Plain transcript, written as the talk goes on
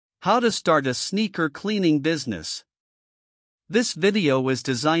How to start a sneaker cleaning business. This video is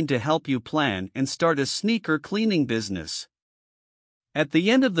designed to help you plan and start a sneaker cleaning business. At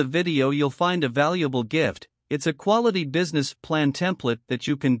the end of the video you'll find a valuable gift. It's a quality business plan template that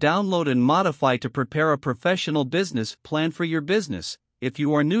you can download and modify to prepare a professional business plan for your business. If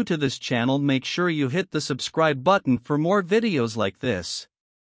you are new to this channel, make sure you hit the subscribe button for more videos like this.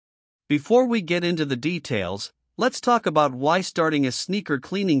 Before we get into the details, let's talk about why starting a sneaker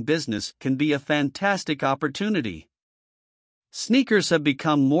cleaning business can be a fantastic opportunity. Sneakers have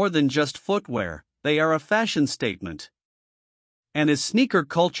become more than just footwear, they are a fashion statement. And as sneaker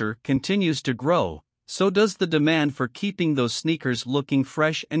culture continues to grow, so does the demand for keeping those sneakers looking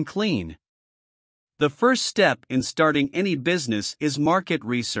fresh and clean. The first step in starting any business is market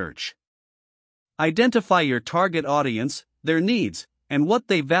research. Identify your target audience, their needs, and what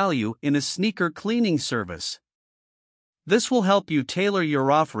they value in a sneaker cleaning service. This will help you tailor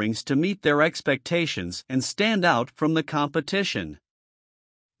your offerings to meet their expectations and stand out from the competition.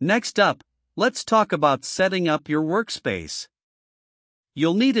 Next up, let's talk about setting up your workspace.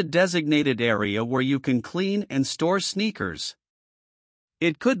 You'll need a designated area where you can clean and store sneakers.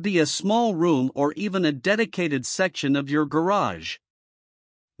 It could be a small room or even a dedicated section of your garage.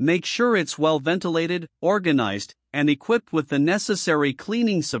 Make sure it's well ventilated, organized, and equipped with the necessary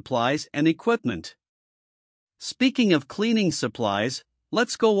cleaning supplies and equipment. Speaking of cleaning supplies,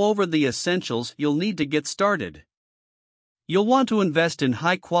 let's go over the essentials you'll need to get started. You'll want to invest in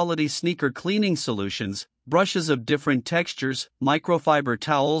high-quality sneaker cleaning solutions, brushes of different textures, microfiber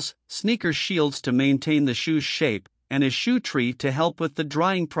towels, sneaker shields to maintain the shoe's shape, and a shoe tree to help with the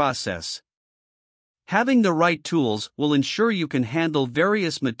drying process. Having the right tools will ensure you can handle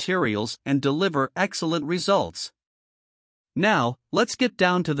various materials and deliver excellent results. Now, let's get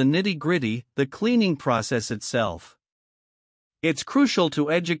down to the nitty-gritty, the cleaning process itself. It's crucial to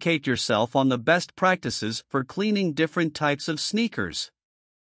educate yourself on the best practices for cleaning different types of sneakers.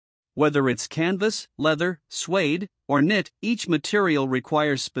 Whether it's canvas, leather, suede, or knit, each material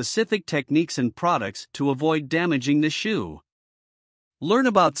requires specific techniques and products to avoid damaging the shoe. Learn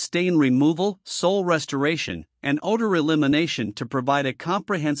about stain removal, sole restoration, and odor elimination to provide a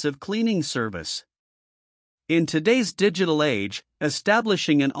comprehensive cleaning service. In today's digital age,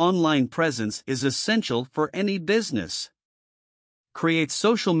 establishing an online presence is essential for any business. Create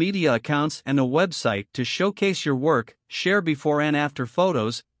social media accounts and a website to showcase your work, share before and after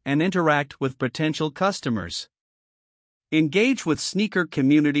photos, and interact with potential customers. Engage with sneaker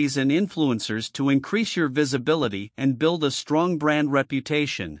communities and influencers to increase your visibility and build a strong brand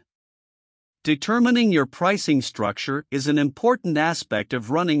reputation. Determining your pricing structure is an important aspect of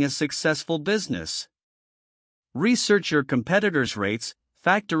running a successful business. Research your competitors' rates,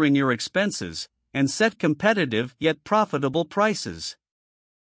 factor in your expenses, and set competitive yet profitable prices.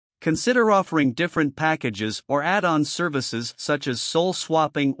 Consider offering different packages or add-on services such as sole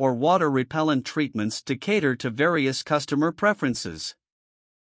swapping or water repellent treatments to cater to various customer preferences.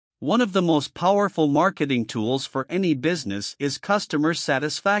 One of the most powerful marketing tools for any business is customer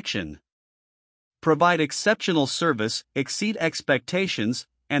satisfaction. Provide exceptional service, exceed expectations,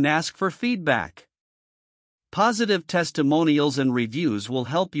 and ask for feedback. Positive testimonials and reviews will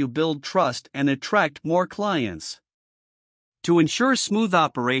help you build trust and attract more clients. To ensure smooth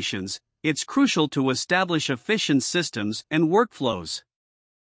operations, it's crucial to establish efficient systems and workflows.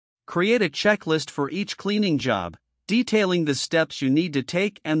 Create a checklist for each cleaning job, detailing the steps you need to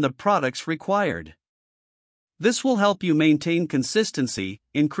take and the products required. This will help you maintain consistency,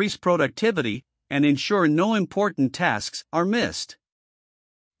 increase productivity, and ensure no important tasks are missed.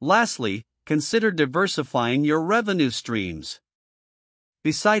 Lastly, consider diversifying your revenue streams.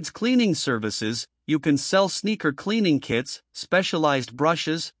 Besides cleaning services, you can sell sneaker cleaning kits, specialized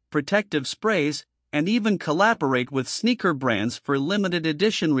brushes, protective sprays, and even collaborate with sneaker brands for limited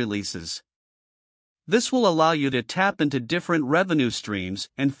edition releases. This will allow you to tap into different revenue streams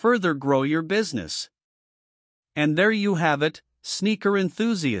and further grow your business. And there you have it, sneaker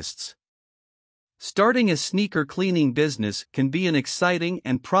enthusiasts. Starting a sneaker cleaning business can be an exciting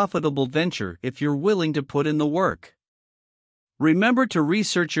and profitable venture if you're willing to put in the work. Remember to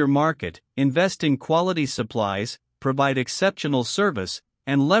research your market, invest in quality supplies, provide exceptional service,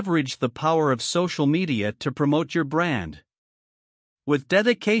 and leverage the power of social media to promote your brand. With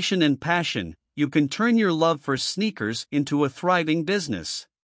dedication and passion, you can turn your love for sneakers into a thriving business.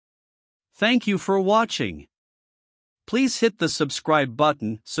 Thank you for watching. Please hit the subscribe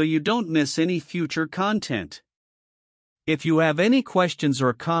button so you don't miss any future content. If you have any questions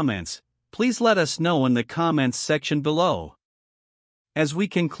or comments, please let us know in the comments section below. As we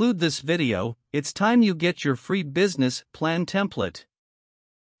conclude this video, it's time you get your free business plan template.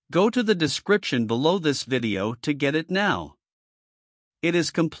 Go to the description below this video to get it now. It is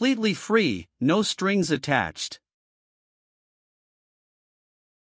completely free, no strings attached.